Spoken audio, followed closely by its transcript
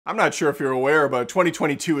I'm not sure if you're aware, but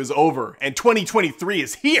 2022 is over and 2023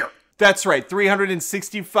 is here. That's right,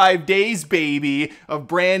 365 days, baby, of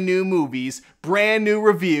brand new movies, brand new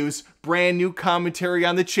reviews, brand new commentary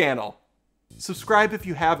on the channel. Subscribe if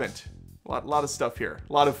you haven't. A lot of stuff here,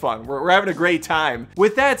 a lot of fun. We're having a great time.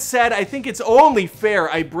 With that said, I think it's only fair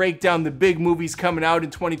I break down the big movies coming out in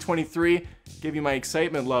 2023, give you my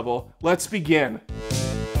excitement level. Let's begin.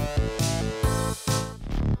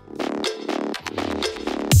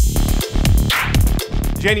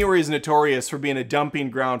 January is notorious for being a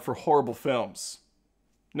dumping ground for horrible films.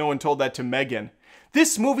 No one told that to Megan.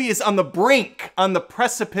 This movie is on the brink, on the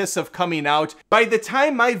precipice of coming out. By the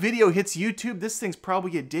time my video hits YouTube, this thing's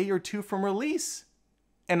probably a day or two from release.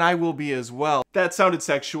 And I will be as well. That sounded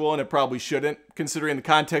sexual, and it probably shouldn't, considering the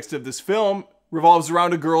context of this film revolves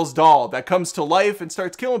around a girl's doll that comes to life and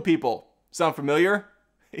starts killing people. Sound familiar?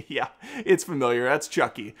 Yeah, it's familiar. That's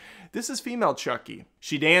Chucky. This is female Chucky.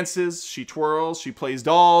 She dances, she twirls, she plays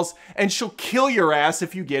dolls, and she'll kill your ass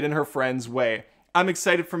if you get in her friend's way. I'm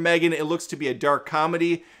excited for Megan. It looks to be a dark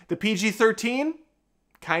comedy. The PG-13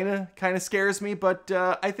 kinda scares me, but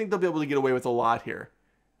I think they'll be able to get away with a lot here.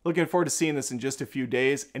 Looking forward to seeing this in just a few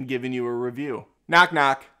days and giving you a review. Knock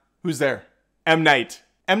knock. Who's there? M. Night.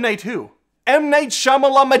 M. Night who? M. Night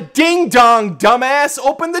Shyamalama Ding Dong, dumbass!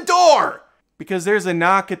 Open the door! Because there's a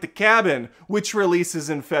knock at the cabin, which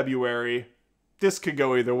releases in February. This could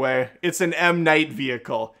go either way. It's an M. Night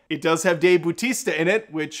vehicle. It does have Dave Bautista in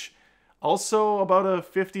it, which also about a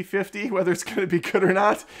 50-50, whether it's going to be good or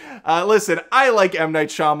not. Listen, I like M. Night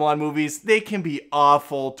Shyamalan movies. They can be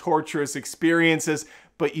awful, torturous experiences,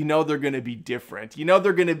 but you know they're going to be different. You know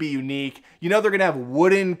they're going to be unique. You know they're going to have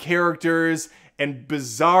wooden characters and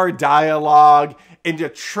bizarre dialogue and a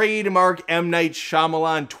trademark M. Night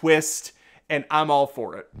Shyamalan twist. And I'm all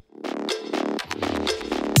for it.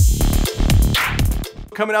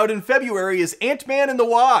 Coming out in February is Ant-Man and the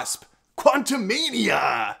Wasp: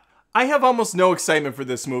 Quantumania. I have almost no excitement for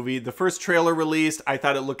this movie. The first trailer released, I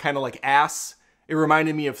thought it looked kind of like ass. It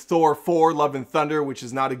reminded me of Thor 4, Love and Thunder, which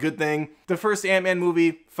is not a good thing. The first Ant-Man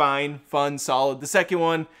movie, fine, fun, solid. The second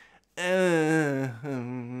one,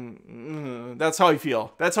 that's how I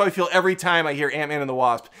feel. That's how I feel every time I hear Ant-Man and the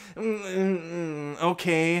Wasp.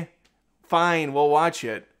 Okay. Fine, we'll watch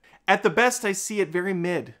it. At the best, I see it very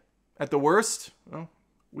mid. At the worst, well,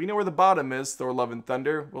 we know where the bottom is, Thor, Love and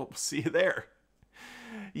Thunder. We'll see you there.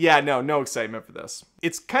 Yeah, no excitement for this.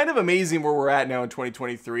 It's kind of amazing where we're at now in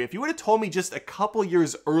 2023. If you would have told me just a couple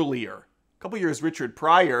years earlier, a couple years Richard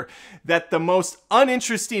prior, that the most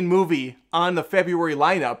uninteresting movie on the February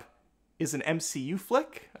lineup is an MCU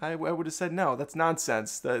flick, I would have said no, that's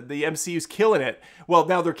nonsense. The MCU's killing it. Well,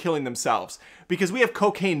 now they're killing themselves. Because we have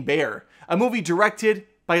Cocaine Bear, a movie directed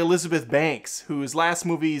by Elizabeth Banks, whose last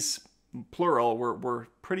movies, plural, were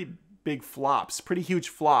pretty big flops, pretty huge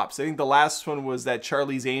flops. I think the last one was that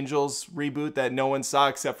Charlie's Angels reboot that no one saw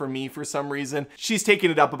except for me for some reason. She's taken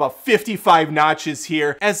it up about 55 notches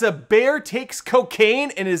here. As a bear takes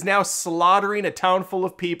cocaine and is now slaughtering a town full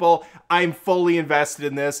of people, I'm fully invested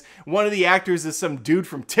in this. One of the actors is some dude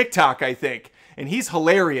from TikTok, I think, and he's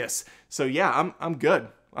hilarious. So yeah, I'm good.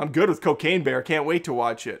 I'm good with Cocaine Bear. Can't wait to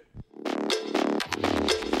watch it.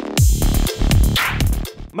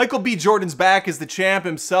 Michael B. Jordan's back as the champ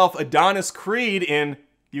himself, Adonis Creed in,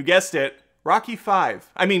 you guessed it, Rocky 5.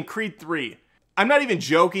 I mean, Creed 3. I'm not even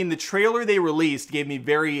joking, the trailer they released gave me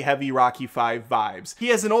very heavy Rocky 5 vibes. He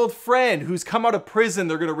has an old friend who's come out of prison,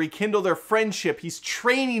 they're gonna rekindle their friendship, he's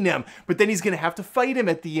training him, but then he's gonna have to fight him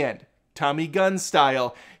at the end. Tommy Gunn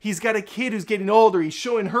style. He's got a kid who's getting older, he's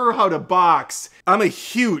showing her how to box. I'm a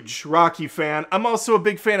huge Rocky fan. I'm also a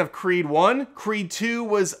big fan of Creed 1. Creed 2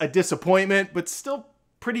 was a disappointment, but still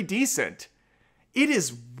pretty decent. It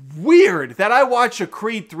is weird that I watch a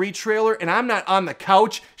Creed 3 trailer and I'm not on the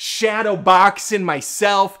couch shadow boxing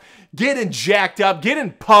myself, getting jacked up,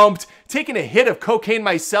 getting pumped, taking a hit of cocaine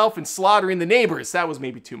myself and slaughtering the neighbors. That was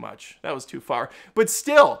maybe too much. That was too far. But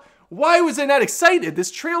still, why was I not excited?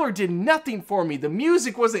 This trailer did nothing for me. The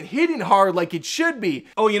music wasn't hitting hard like it should be.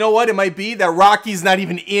 Oh, you know what? It might be that Rocky's not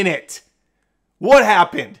even in it. What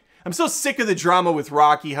happened? I'm so sick of the drama with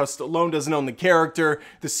Rocky, how Stallone doesn't own the character,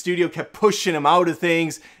 the studio kept pushing him out of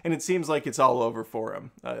things, and it seems like it's all over for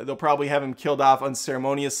him. They'll probably have him killed off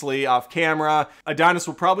unceremoniously off camera. Adonis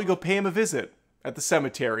will probably go pay him a visit at the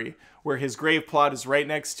cemetery, where his grave plot is right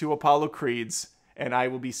next to Apollo Creed's, and I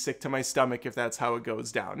will be sick to my stomach if that's how it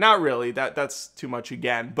goes down. Not really, that's too much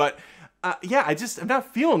again, but yeah, I'm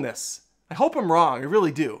not feeling this. I hope I'm wrong, I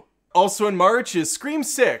really do. Also in March is Scream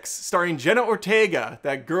 6, starring Jenna Ortega,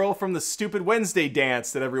 that girl from the Stupid Wednesday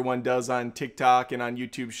dance that everyone does on TikTok and on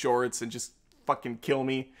YouTube Shorts and just fucking kill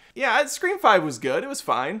me. Yeah, Scream 5 was good. It was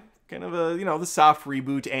fine. Kind of a, the soft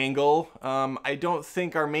reboot angle. I don't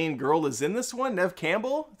think our main girl is in this one. Neve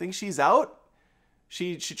Campbell, I think she's out.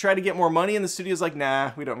 She tried to get more money, and the studio's like,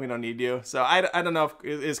 nah, we don't need you. So I don't know if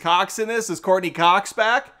is Cox in this? Is Courtney Cox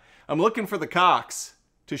back? I'm looking for the Cox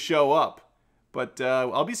to show up, but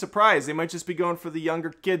I'll be surprised. They might just be going for the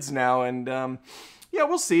younger kids now, and yeah,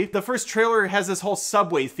 we'll see. The first trailer has this whole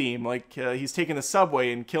subway theme, like he's taking the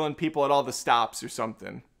subway and killing people at all the stops or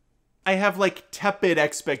something. I have like tepid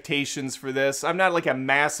expectations for this. I'm not like a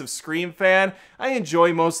massive Scream fan. I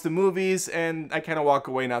enjoy most of the movies, and I kind of walk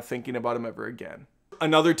away not thinking about them ever again.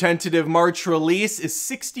 Another tentative March release is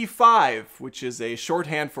 65, which is a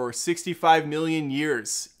shorthand for 65 million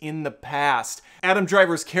years in the past. Adam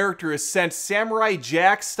Driver's character is sent Samurai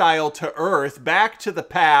Jack style to Earth, back to the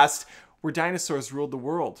past, where dinosaurs ruled the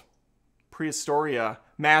world. Prehistoria,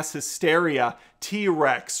 mass hysteria,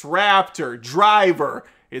 T-Rex, Raptor, Driver.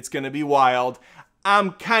 It's gonna be wild.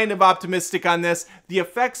 I'm kind of optimistic on this. The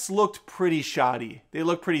effects looked pretty shoddy. They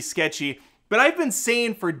look pretty sketchy. But I've been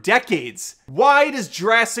saying for decades, why does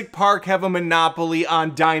Jurassic Park have a monopoly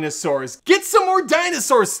on dinosaurs? Get some more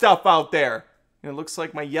dinosaur stuff out there! And it looks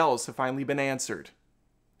like my yells have finally been answered.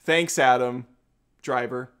 Thanks, Adam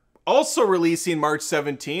Driver. Also releasing March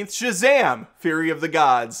 17th, Shazam! Fury of the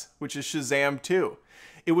Gods, which is Shazam 2.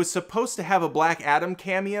 It was supposed to have a Black Adam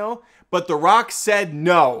cameo, but The Rock said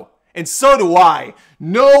no. And so do I.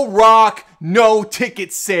 No Rock, no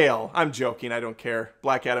ticket sale. I'm joking, I don't care.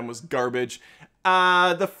 Black Adam was garbage.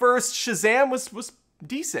 The first Shazam was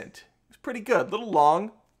decent. It was pretty good. Little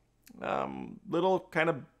long. Little kind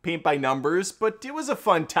of paint by numbers, but it was a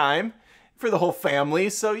fun time for the whole family.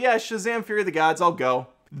 So yeah, Shazam, Fury of the Gods, I'll go.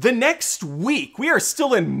 The next week, we are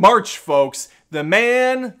still in March, folks. The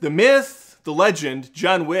man, the myth, the legend,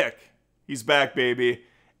 Jon Wick. He's back, baby.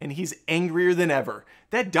 And he's angrier than ever.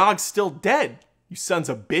 That dog's still dead, you sons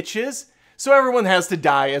of bitches. So everyone has to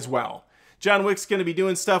die as well. Jon Wick's gonna be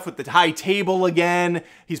doing stuff with the high table again.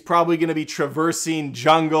 He's probably gonna be traversing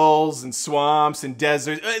jungles and swamps and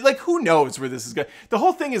deserts. Like, who knows where this is going? The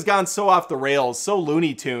whole thing has gone so off the rails, so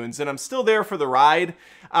Looney Tunes, and I'm still there for the ride.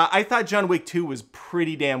 I thought Jon Wick 2 was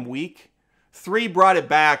pretty damn weak. 3 brought it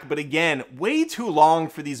back, but again, way too long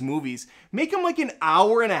for these movies. Make them like an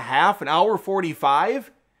hour and a half, an hour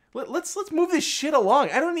 45. Let's move this shit along.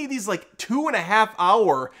 I don't need these like 2.5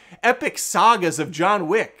 hour epic sagas of Jon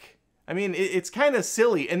Wick. I mean, it's kind of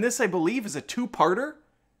silly. And this, I believe, is a 2-parter.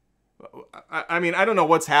 I mean, I don't know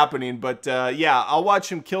what's happening, but yeah, I'll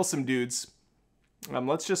watch him kill some dudes.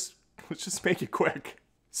 Let's just make it quick.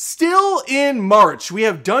 Still in March, we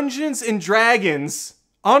have Dungeons and Dragons: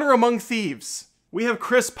 Honor Among Thieves. We have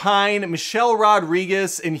Chris Pine, Michelle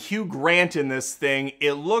Rodriguez, and Hugh Grant in this thing.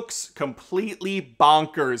 It looks completely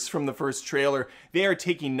bonkers from the first trailer. They are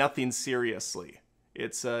taking nothing seriously.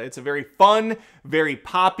 It's a very fun, very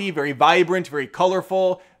poppy, very vibrant, very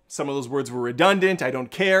colorful. Some of those words were redundant. I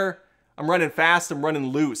don't care. I'm running fast. I'm running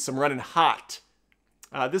loose. I'm running hot.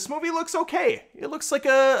 This movie looks okay. It looks like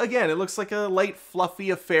it looks like a light, fluffy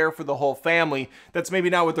affair for the whole family. That's maybe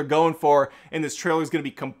not what they're going for, and this trailer is going to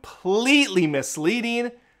be completely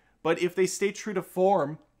misleading. But if they stay true to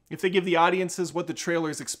form, if they give the audiences what the trailer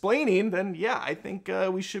is explaining, then yeah, I think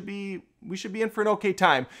we should be in for an okay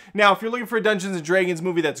time. Now, if you're looking for a Dungeons and Dragons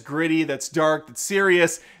movie that's gritty, that's dark, that's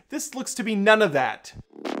serious, this looks to be none of that.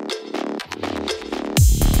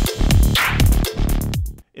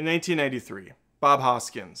 In 1993. Bob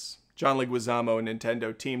Hoskins, John Leguizamo, and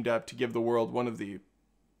Nintendo teamed up to give the world one of the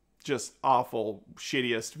just awful,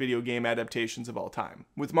 shittiest video game adaptations of all time,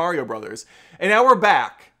 with Mario Brothers. And now we're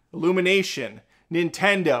back. Illumination,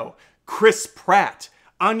 Nintendo, Chris Pratt,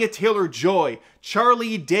 Anya Taylor-Joy,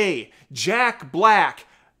 Charlie Day, Jack Black,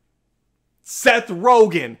 Seth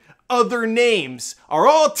Rogen, other names are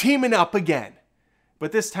all teaming up again.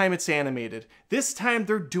 But this time it's animated. This time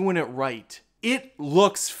they're doing it right. It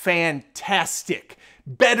looks fantastic.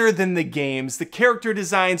 Better than the games. The character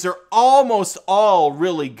designs are almost all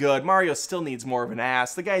really good. Mario still needs more of an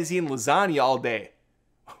ass. The guy's eating lasagna all day.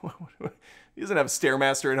 He doesn't have a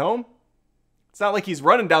Stairmaster at home. It's not like he's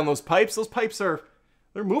running down those pipes. Those pipes they're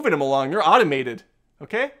moving him along. They're automated.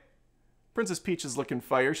 Okay? Princess Peach is looking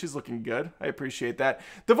fire. She's looking good. I appreciate that.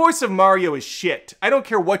 The voice of Mario is shit. I don't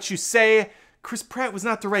care what you say. Chris Pratt was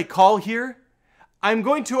not the right call here. I'm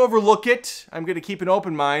going to overlook it. I'm going to keep an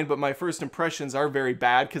open mind, but my first impressions are very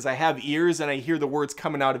bad because I have ears and I hear the words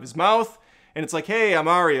coming out of his mouth. And it's like, hey, I'm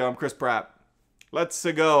Mario. I'm Chris Pratt. Let's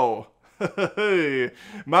go.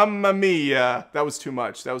 Mamma mia. That was too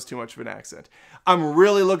much. That was too much of an accent. I'm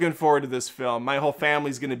really looking forward to this film. My whole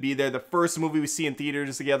family's going to be there. The first movie we see in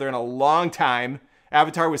theaters together in a long time.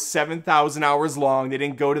 Avatar was 7,000 hours long. They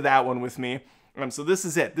didn't go to that one with me. So this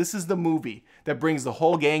is it. This is the movie that brings the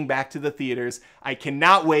whole gang back to the theaters. I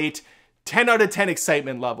cannot wait. 10 out of 10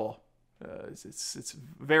 excitement level. It's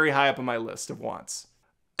very high up on my list of wants.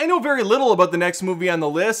 I know very little about the next movie on the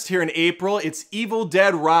list. Here in April, it's Evil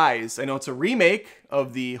Dead Rise. I know it's a remake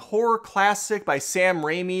of the horror classic by Sam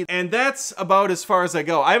Raimi, and that's about as far as I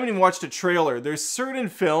go. I haven't even watched a trailer. There's certain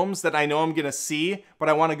films that I know I'm gonna see, but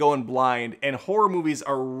I wanna go in blind, and horror movies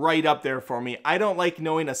are right up there for me. I don't like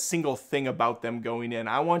knowing a single thing about them going in.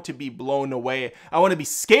 I want to be blown away. I want to be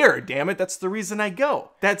scared, damn it. That's the reason I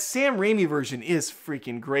go. That Sam Raimi version is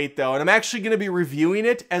freaking great though, and I'm actually gonna be reviewing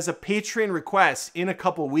it as a Patreon request in a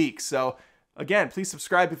couple weeks. So again, please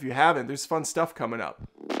subscribe if you haven't. There's fun stuff coming up.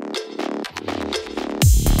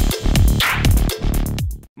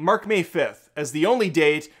 Mark May 5th as the only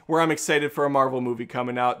date where I'm excited for a Marvel movie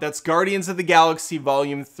coming out. That's Guardians of the Galaxy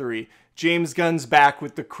Volume 3. James Gunn's back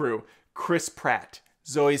with the crew. Chris Pratt,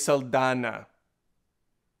 Zoe Saldana.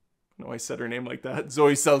 I know I said her name like that.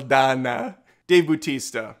 Zoe Saldana. Dave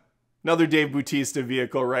Bautista. Another Dave Bautista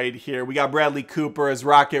vehicle right here. We got Bradley Cooper as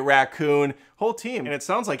Rocket Raccoon. Whole team. And it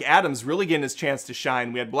sounds like Adam's really getting his chance to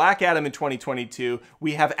shine. We had Black Adam in 2022.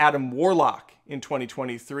 We have Adam Warlock in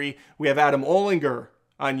 2023. We have Adam Olinger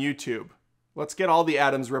on YouTube. Let's get all the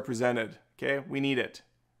Adams represented, okay? We need it.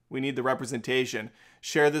 We need the representation.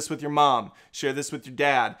 Share this with your mom. Share this with your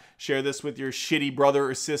dad. Share this with your shitty brother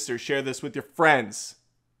or sister. Share this with your friends.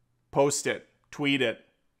 Post it. Tweet it.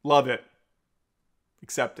 Love it.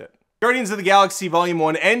 Accept it. Guardians of the Galaxy Volume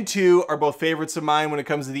 1 and 2 are both favorites of mine when it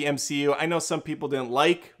comes to the MCU. I know some people didn't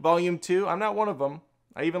like Volume 2. I'm not one of them.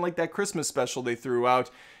 I even like that Christmas special they threw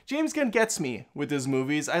out. James Gunn gets me with his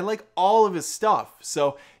movies. I like all of his stuff.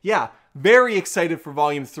 So yeah, very excited for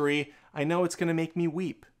Volume 3. I know it's going to make me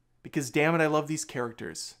weep because damn it, I love these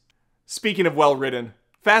characters. Speaking of well-written,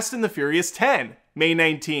 Fast and the Furious 10, May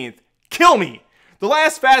 19th. Kill me! The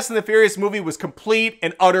last Fast and the Furious movie was complete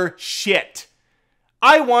and utter shit.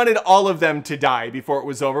 I wanted all of them to die before it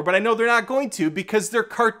was over, but I know they're not going to because they're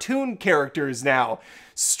cartoon characters now.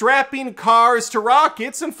 Strapping cars to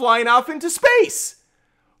rockets and flying off into space.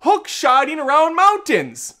 Hook-shotting around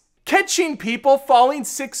mountains. Catching people falling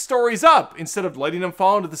 6 stories up instead of letting them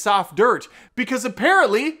fall into the soft dirt. Because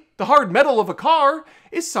apparently, the hard metal of a car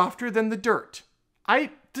is softer than the dirt.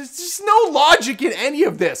 There's just no logic in any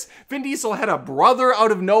of this. Vin Diesel had a brother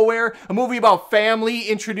out of nowhere. A movie about family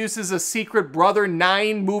introduces a secret brother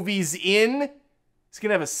 9 movies in. He's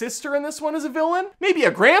gonna have a sister in this one as a villain? Maybe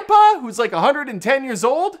a grandpa who's like 110 years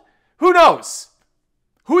old? Who knows?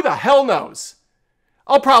 Who the hell knows?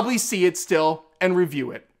 I'll probably see it still and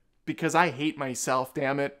review it because I hate myself,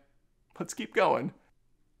 damn it. Let's keep going.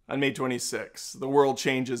 On May 26th, the world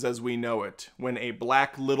changes as we know it when a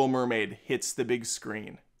black Little Mermaid hits the big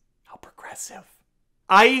screen. How progressive.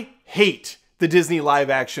 I hate the Disney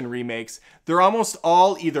live-action remakes. They're almost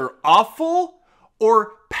all either awful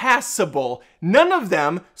or passable. None of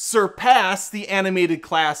them surpass the animated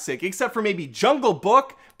classic, except for maybe Jungle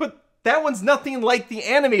Book, but that one's nothing like the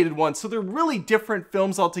animated one, so they're really different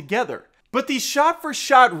films altogether. But these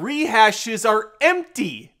shot-for-shot rehashes are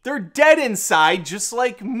empty. They're dead inside, just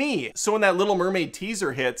like me. So when that Little Mermaid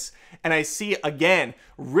teaser hits, and I see, again,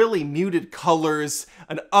 really muted colors,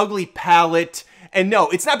 an ugly palette, and no,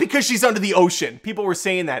 it's not because she's under the ocean. People were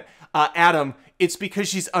saying that. Adam, it's because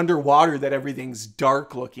she's underwater that everything's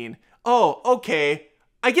dark looking. Oh, okay.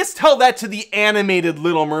 I guess tell that to the animated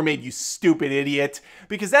Little Mermaid, you stupid idiot,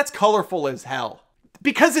 because that's colorful as hell.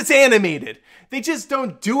 Because it's animated. They just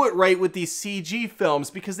don't do it right with these CG films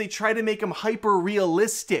because they try to make them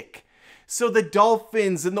hyper-realistic. So the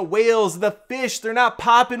dolphins and the whales and the fish, they're not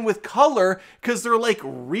popping with color because they're like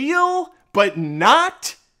real, but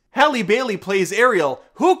not. Halle Bailey plays Ariel.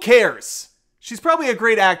 Who cares? She's probably a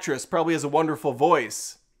great actress, probably has a wonderful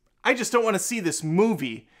voice. I just don't want to see this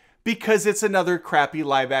movie because it's another crappy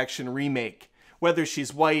live-action remake. Whether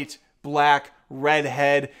she's white, black,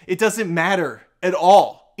 redhead, it doesn't matter at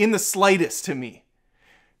all, in the slightest to me.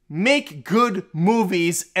 Make good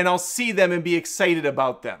movies and I'll see them and be excited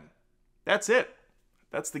about them. That's it.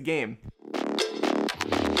 That's the game.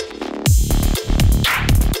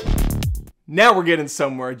 Now we're getting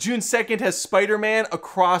somewhere. June 2nd has Spider-Man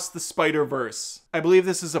Across the Spider-Verse. I believe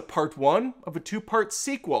this is a part 1 of a 2-part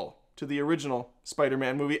sequel to the original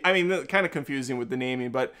Spider-Man movie. I mean, kind of confusing with the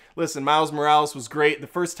naming, but listen, Miles Morales was great the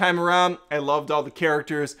first time around. I loved all the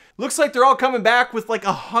characters. Looks like they're all coming back with like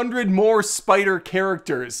 100 more Spider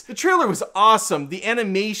characters. The trailer was awesome. The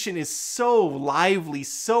animation is so lively,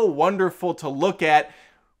 so wonderful to look at.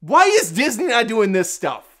 Why is Disney not doing this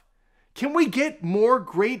stuff? Can we get more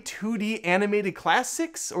great 2D animated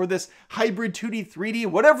classics or this hybrid 2D, 3D,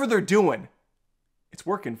 whatever they're doing? It's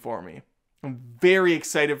working for me. I'm very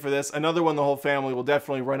excited for this. Another one the whole family will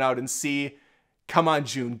definitely run out and see. Come on,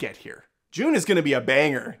 June, get here. June is going to be a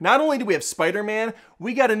banger. Not only do we have Spider-Man,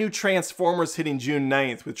 we got a new Transformers hitting June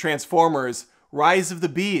 9th with Transformers Rise of the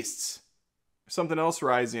Beasts. There's something else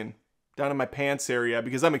rising down in my pants area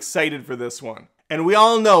because I'm excited for this one. And we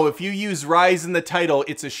all know if you use Rise in the title,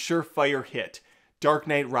 it's a surefire hit. Dark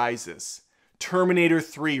Knight Rises. Terminator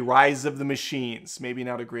 3, Rise of the Machines. Maybe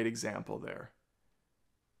not a great example there.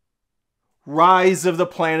 Rise of the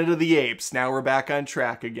Planet of the Apes. Now we're back on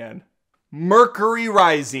track again. Mercury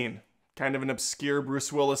Rising. Kind of an obscure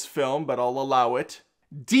Bruce Willis film, but I'll allow it.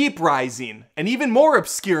 Deep Rising. An even more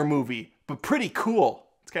obscure movie, but pretty cool.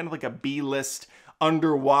 It's kind of like a B-list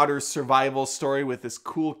underwater survival story with this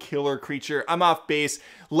cool killer creature. I'm off base.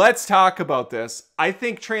 Let's talk about this. I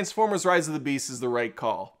think Transformers Rise of the Beast is the right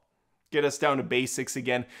call. Get us down to basics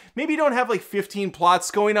again. Maybe don't have like 15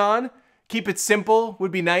 plots going on. Keep it simple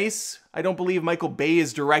would be nice. I don't believe Michael Bay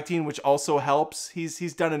is directing, which also helps.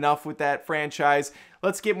 He's done enough with that franchise.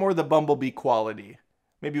 Let's get more of the Bumblebee quality.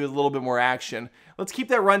 Maybe with a little bit more action. Let's keep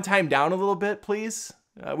that runtime down a little bit, please.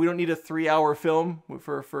 We don't need a 3-hour film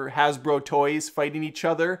for Hasbro toys fighting each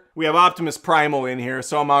other. We have Optimus Primal in here,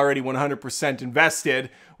 so I'm already 100% invested.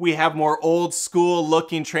 We have more old school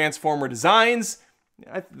looking Transformer designs.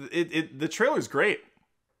 The trailer's great.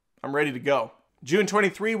 I'm ready to go. June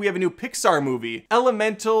 23, we have a new Pixar movie.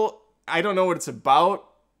 Elemental, I don't know what it's about.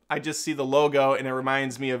 I just see the logo and it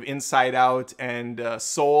reminds me of Inside Out and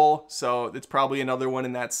Soul. So it's probably another one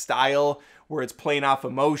in that style where it's playing off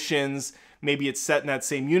emotions. Maybe it's set in that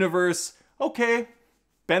same universe. Okay,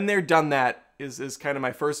 been there, done that is kind of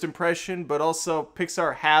my first impression. But also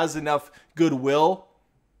Pixar has enough goodwill.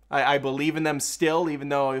 I believe in them still, even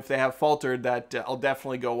though if they have faltered, that I'll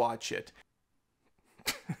definitely go watch it.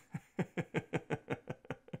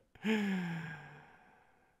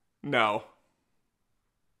 No.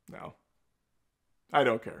 I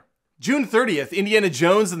don't care. June 30th, Indiana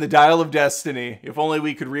Jones and the Dial of Destiny. If only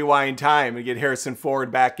we could rewind time and get Harrison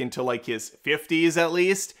Ford back into like his 50s at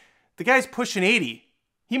least. The guy's pushing 80.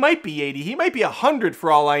 He might be 80. He might be 100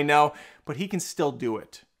 for all I know, but he can still do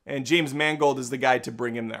it. And James Mangold is the guy to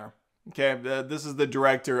bring him there. Okay, this is the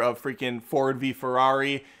director of freaking Ford v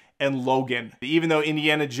Ferrari and Logan. Even though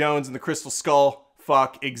Indiana Jones and the Crystal Skull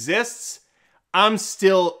fuck exists, I'm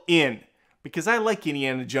still in. Because I like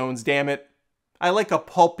Indiana Jones, damn it. I like a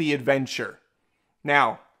pulpy adventure.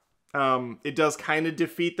 Now, it does kind of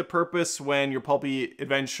defeat the purpose when your pulpy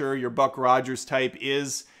adventure, your Buck Rogers type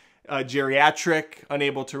is geriatric,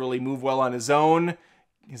 unable to really move well on his own.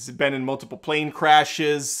 He's been in multiple plane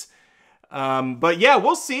crashes. But yeah,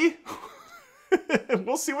 we'll see.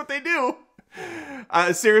 We'll see what they do.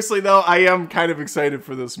 Seriously though, I am kind of excited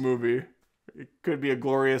for this movie. It could be a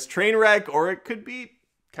glorious train wreck, or it could be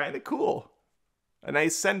kind of cool. A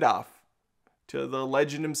nice send-off to the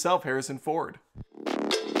legend himself, Harrison Ford.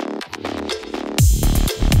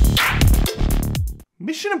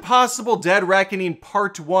 Mission Impossible Dead Reckoning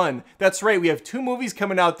Part 1. That's right, we have 2 movies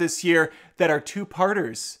coming out this year that are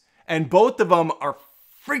 2-parters. And both of them are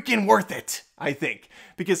freaking worth it, I think.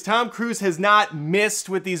 Because Tom Cruise has not missed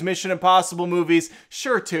with these Mission Impossible movies.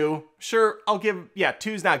 Sure, 2. Sure, I'll give... Yeah,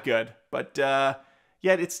 2's not good. But,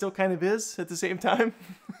 yet it still kind of is at the same time.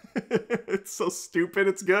 It's so stupid,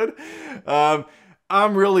 it's good.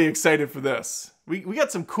 I'm really excited for this. We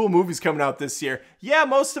got some cool movies coming out this year. Yeah,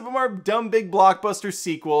 most of them are dumb big blockbuster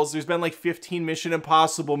sequels. There's been like 15 Mission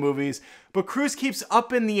Impossible movies. But Cruise keeps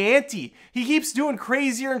upping the ante. He keeps doing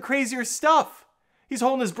crazier and crazier stuff. He's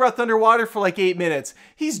holding his breath underwater for like 8 minutes.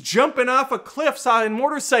 He's jumping off of cliffs on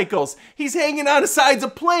motorcycles. He's hanging on the sides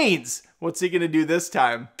of planes. What's he gonna do this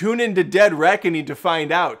time? Tune into Dead Reckoning to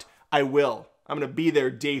find out. I will. I'm gonna be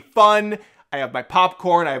there day fun. I have my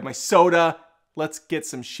popcorn, I have my soda. Let's get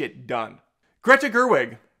some shit done. Greta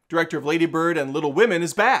Gerwig, director of Lady Bird and Little Women,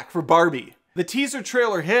 is back for Barbie. The teaser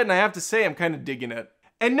trailer hit and I have to say I'm kind of digging it.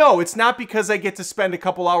 And no, it's not because I get to spend a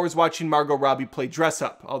couple hours watching Margot Robbie play dress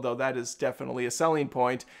up, although that is definitely a selling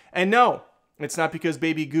point. And no, it's not because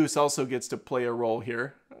Baby Goose also gets to play a role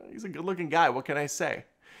here. He's a good looking guy, what can I say?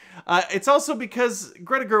 It's also because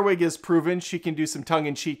Greta Gerwig has proven she can do some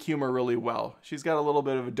tongue-in-cheek humor really well. She's got a little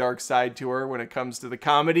bit of a dark side to her when it comes to the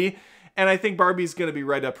comedy, and I think Barbie's gonna be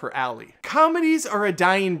right up her alley. Comedies are a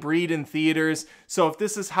dying breed in theaters, so if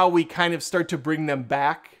this is how we kind of start to bring them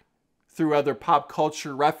back through other pop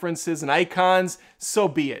culture references and icons, so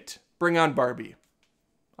be it. Bring on Barbie.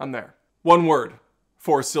 I'm there. One word,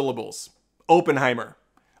 4 syllables. Oppenheimer.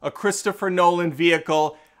 A Christopher Nolan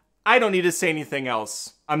vehicle. I don't need to say anything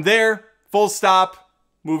else. I'm there, full stop,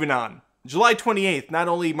 moving on. July 28th not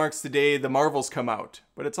only marks the day the Marvels come out,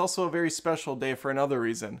 but it's also a very special day for another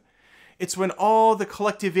reason. It's when all the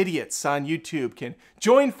collective idiots on YouTube can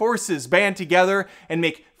join forces, band together, and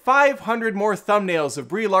make 500 more thumbnails of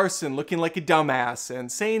Brie Larson looking like a dumbass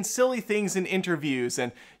and saying silly things in interviews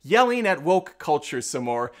and yelling at woke culture some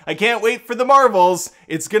more. I can't wait for the Marvels.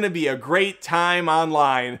 It's gonna be a great time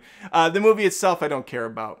online. The movie itself I don't care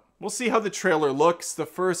about. We'll see how the trailer looks. The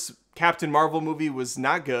first Captain Marvel movie was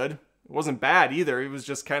not good. It wasn't bad either. It was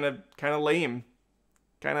just kind of lame.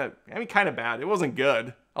 Kind of bad. It wasn't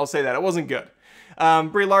good. I'll say that. It wasn't good.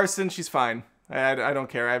 Brie Larson, she's fine. I don't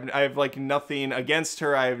care. I have like nothing against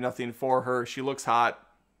her. I have nothing for her. She looks hot.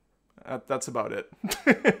 That's about it.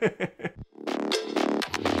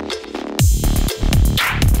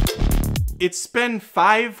 It's been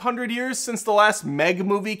 500 years since the last Meg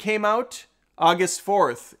movie came out. August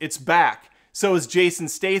 4th, it's back. So is Jason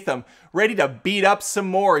Statham, ready to beat up some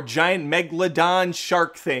more giant megalodon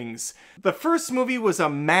shark things. The first movie was a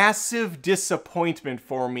massive disappointment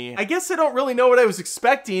for me. I guess I don't really know what I was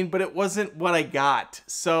expecting, but it wasn't what I got.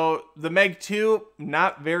 So the Meg 2,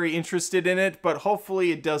 not very interested in it, but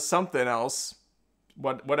hopefully it does something else.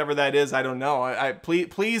 Whatever that is, I don't know.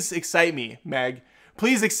 Please excite me, Meg.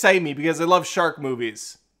 Please excite me because I love shark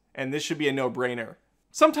movies. And this should be a no-brainer.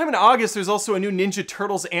 Sometime in August, there's also a new Ninja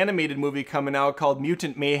Turtles animated movie coming out called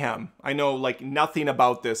Mutant Mayhem. I know like nothing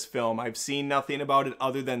about this film. I've seen nothing about it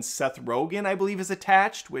other than Seth Rogen, I believe, is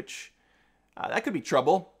attached, which that could be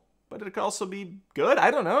trouble, but it could also be good.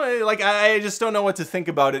 I don't know. Like I just don't know what to think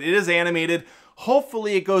about it. It is animated.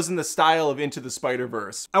 Hopefully it goes in the style of Into the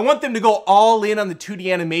Spider-Verse. I want them to go all in on the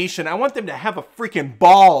 2D animation. I want them to have a freaking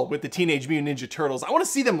ball with the Teenage Mutant Ninja Turtles. I want to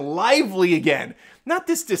see them lively again. Not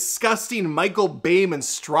this disgusting Michael Bay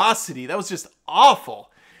monstrosity. That was just awful.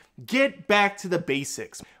 Get back to the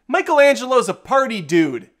basics. Michelangelo's a party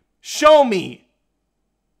dude. Show me.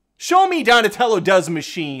 Show me Donatello does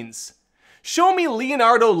machines. Show me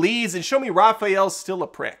Leonardo leads and show me Raphael's still a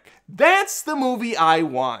prick. That's the movie I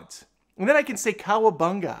want. And then I can say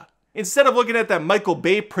cowabunga. Instead of looking at that Michael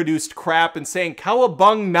Bay produced crap and saying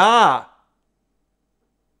cowabung nah.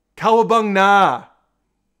 Cowabung nah.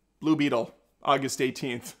 Blue Beetle, August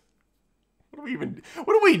 18th. What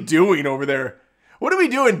are we doing over there? What are we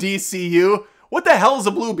doing, DCU? What the hell is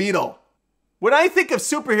a Blue Beetle? When I think of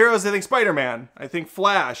superheroes, I think Spider-Man. I think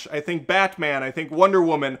Flash. I think Batman. I think Wonder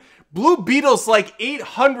Woman. Blue Beetle's like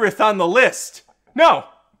 800th on the list.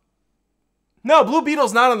 No, Blue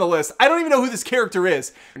Beetle's not on the list. I don't even know who this character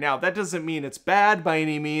is. Now, that doesn't mean it's bad by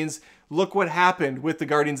any means. Look what happened with the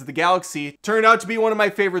Guardians of the Galaxy. Turned out to be one of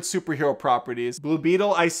my favorite superhero properties. Blue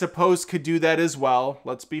Beetle, I suppose, could do that as well.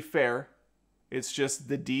 Let's be fair. It's just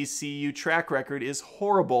the DCU track record is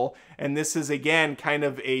horrible. And this is, again, kind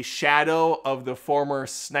of a shadow of the former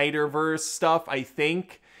Snyderverse stuff, I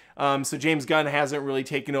think. So James Gunn hasn't really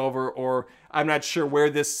taken over, or I'm not sure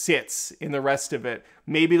where this sits in the rest of it.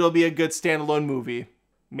 Maybe it'll be a good standalone movie.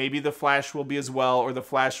 Maybe The Flash will be as well, or The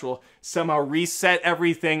Flash will somehow reset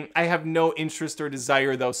everything. I have no interest or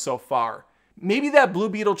desire, though, so far. Maybe that Blue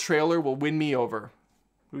Beetle trailer will win me over.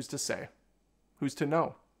 Who's to say? Who's to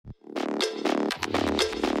know?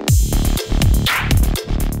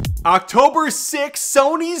 October 6th,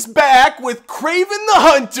 Sony's back with Kraven the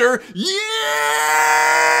Hunter. Yeah!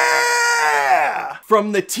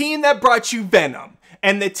 From the team that brought you Venom.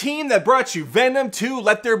 And the team that brought you Venom 2,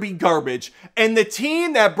 Let There Be Garbage. And the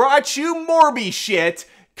team that brought you Morbi shit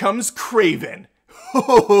comes Kraven.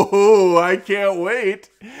 Oh, I can't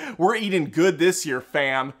wait. We're eating good this year,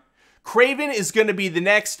 fam. Kraven is going to be the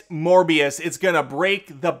next Morbius. It's going to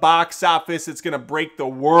break the box office. It's going to break the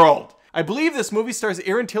world. I believe this movie stars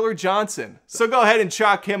Aaron Taylor Johnson. So go ahead and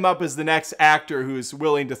chalk him up as the next actor who's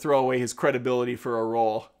willing to throw away his credibility for a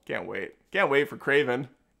role. Can't wait. Can't wait for Kraven.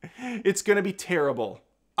 It's gonna be terrible.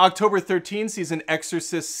 October 13th sees an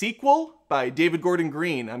Exorcist sequel by David Gordon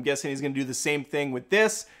Green. I'm guessing he's gonna do the same thing with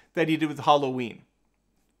this that he did with Halloween,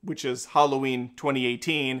 which is Halloween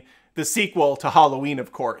 2018, the sequel to Halloween,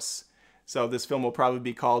 of course. So this film will probably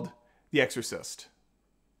be called The Exorcist.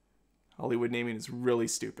 Hollywood naming is really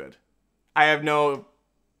stupid. I have no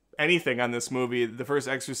anything on this movie. The first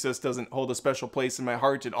Exorcist doesn't hold a special place in my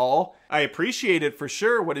heart at all. I appreciate it for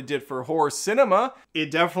sure, what it did for horror cinema.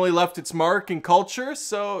 It definitely left its mark in culture.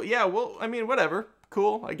 So yeah, well, I mean, whatever.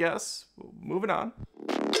 Cool, I guess. Moving on.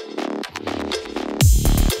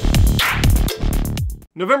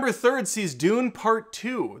 November 3rd sees Dune Part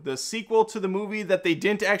 2, the sequel to the movie that they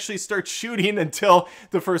didn't actually start shooting until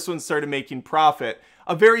the first one started making profit.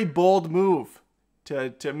 A very bold move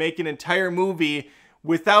to make an entire movie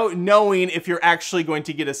without knowing if you're actually going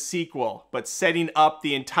to get a sequel, but setting up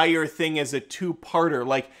the entire thing as a two-parter.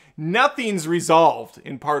 Like, nothing's resolved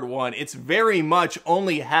in Part 1. It's very much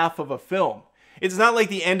only half of a film. It's not like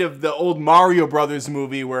the end of the old Mario Brothers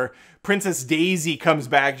movie where Princess Daisy comes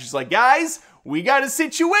back. She's like, guys, we got a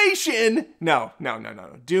situation. No.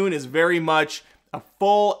 Dune is very much a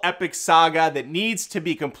full epic saga that needs to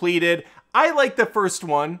be completed. I like the first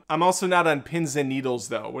one. I'm also not on pins and needles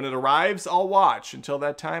though. When it arrives, I'll watch. Until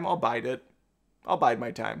that time, I'll bide it. I'll bide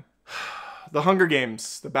my time. The Hunger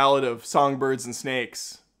Games, the Ballad of Songbirds and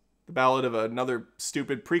Snakes. The ballad of another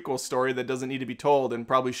stupid prequel story that doesn't need to be told and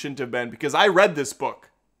probably shouldn't have been, because I read this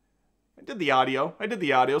book. I did the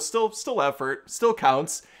audio. Still effort. Still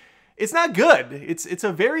counts. It's not good. It's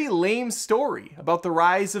a very lame story about the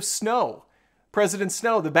rise of Snow. President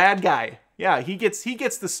Snow, the bad guy. Yeah, he gets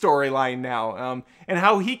the storyline now. And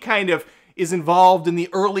how he kind of is involved in the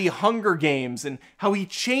early Hunger Games and how he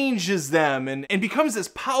changes them and becomes this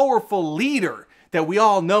powerful leader that we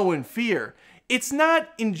all know and fear. It's not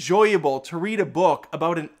enjoyable to read a book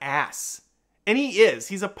about an ass. And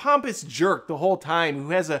he's a pompous jerk the whole time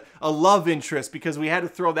who has a love interest because we had to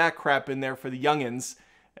throw that crap in there for the youngins.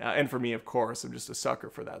 And for me, of course, I'm just a sucker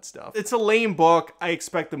for that stuff. It's a lame book. I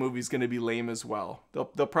expect the movie's going to be lame as well. They'll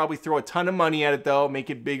probably throw a ton of money at it though, make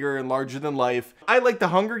it bigger and larger than life. I like the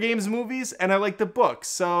Hunger Games movies and I like the books,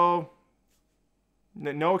 so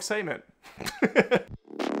no excitement.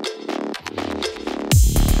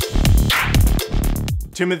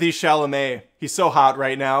 Timothée Chalamet. He's so hot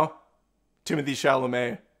right now. Timothée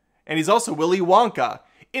Chalamet. And he's also Willy Wonka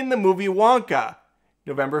in the movie Wonka.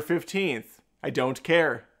 November 15th. I don't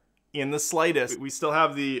care in the slightest. We still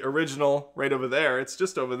have the original right over there. It's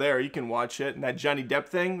just over there. You can watch it. And that Johnny Depp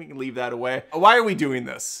thing, we can leave that away. Why are we doing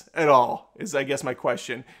this at all is, I guess, my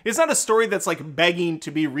question. It's not a story that's like begging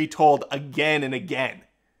to be retold again and again.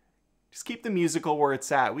 Just keep the musical where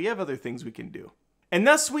it's at. We have other things we can do. And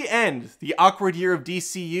thus we end the awkward year of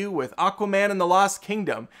DCU with Aquaman and the Lost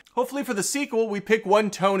Kingdom. Hopefully for the sequel, we pick one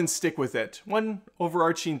tone and stick with it. One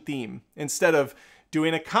overarching theme. Instead of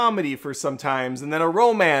doing a comedy for some times, and then a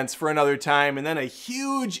romance for another time, and then a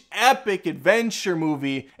huge epic adventure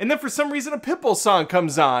movie. And then for some reason a Pitbull song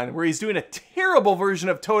comes on, where he's doing a terrible version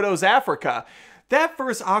of Toto's Africa. That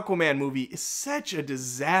first Aquaman movie is such a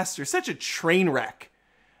disaster, such a train wreck.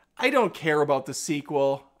 I don't care about the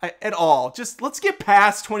sequel at all. Just let's get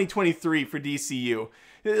past 2023 for DCU.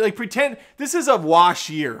 Like, pretend this is a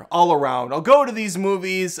wash year all around. I'll go to these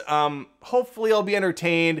movies. Hopefully I'll be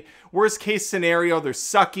entertained. Worst case scenario, they're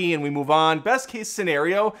sucky and we move on. Best case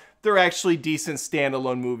scenario, they're actually decent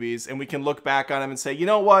standalone movies and we can look back on them and say, you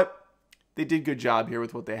know what? They did a good job here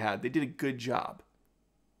with what they had. They did a good job.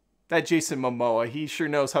 That Jason Momoa, he sure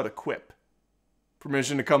knows how to quip.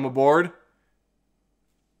 Permission to come aboard?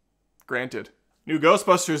 Granted. New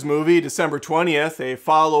Ghostbusters movie, December 20th, a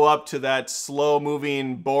follow-up to that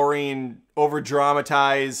slow-moving, boring,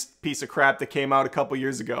 over-dramatized piece of crap that came out a couple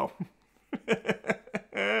years ago.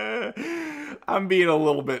 I'm being a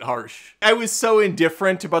little bit harsh. I was so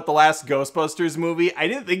indifferent about the last Ghostbusters movie, I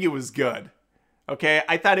didn't think it was good. Okay,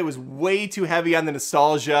 I thought it was way too heavy on the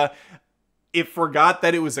nostalgia. It forgot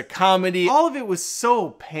that it was a comedy. All of it was so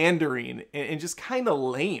pandering and just kind of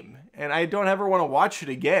lame. And I don't ever want to watch it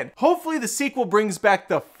again. Hopefully the sequel brings back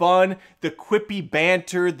the fun, the quippy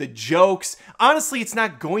banter, the jokes. Honestly, it's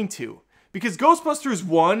not going to. Because Ghostbusters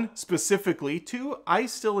 1, specifically, 2, I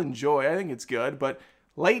still enjoy. I think it's good, but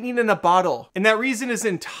lightning in a bottle. And that reason is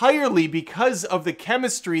entirely because of the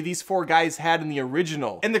chemistry these four guys had in the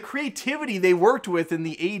original. And the creativity they worked with in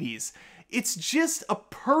the 80s. It's just a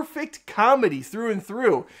perfect comedy through and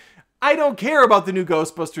through. I don't care about the new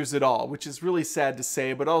Ghostbusters at all, which is really sad to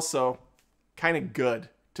say, but also kind of good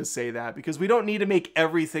to say that because we don't need to make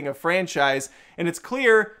everything a franchise, and it's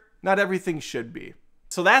clear not everything should be.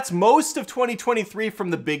 So that's most of 2023 from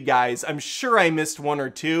the big guys. I'm sure I missed one or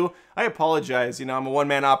two. I apologize, you know, I'm a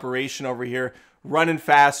one-man operation over here running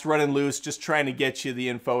fast, running loose, just trying to get you the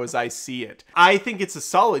info as I see it. I think it's a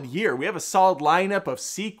solid year. We have a solid lineup of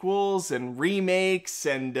sequels and remakes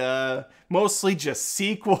and mostly just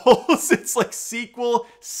sequels. It's like sequel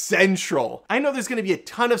central. I know there's going to be a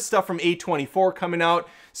ton of stuff from A24 coming out,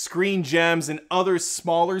 Screen Gems and other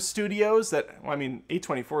smaller studios that, well, I mean,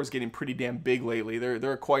 A24 is getting pretty damn big lately.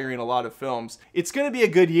 They're acquiring a lot of films. It's going to be a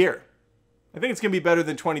good year. I think it's going to be better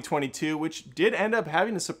than 2022, which did end up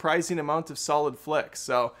having a surprising amount of solid flicks.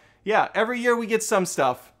 So yeah, every year we get some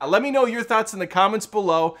stuff. Let me know your thoughts in the comments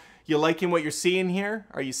below. You liking what you're seeing here?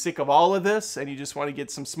 Are you sick of all of this and you just want to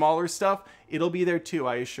get some smaller stuff? It'll be there too,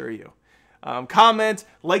 I assure you. Comment,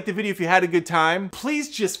 like the video if you had a good time. Please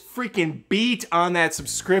just freaking beat on that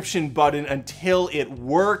subscription button until it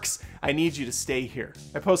works. I need you to stay here.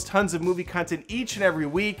 I post tons of movie content each and every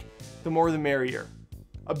week. The more the merrier.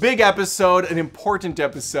 A big episode, an important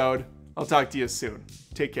episode. I'll talk to you soon.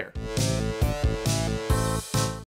 Take care.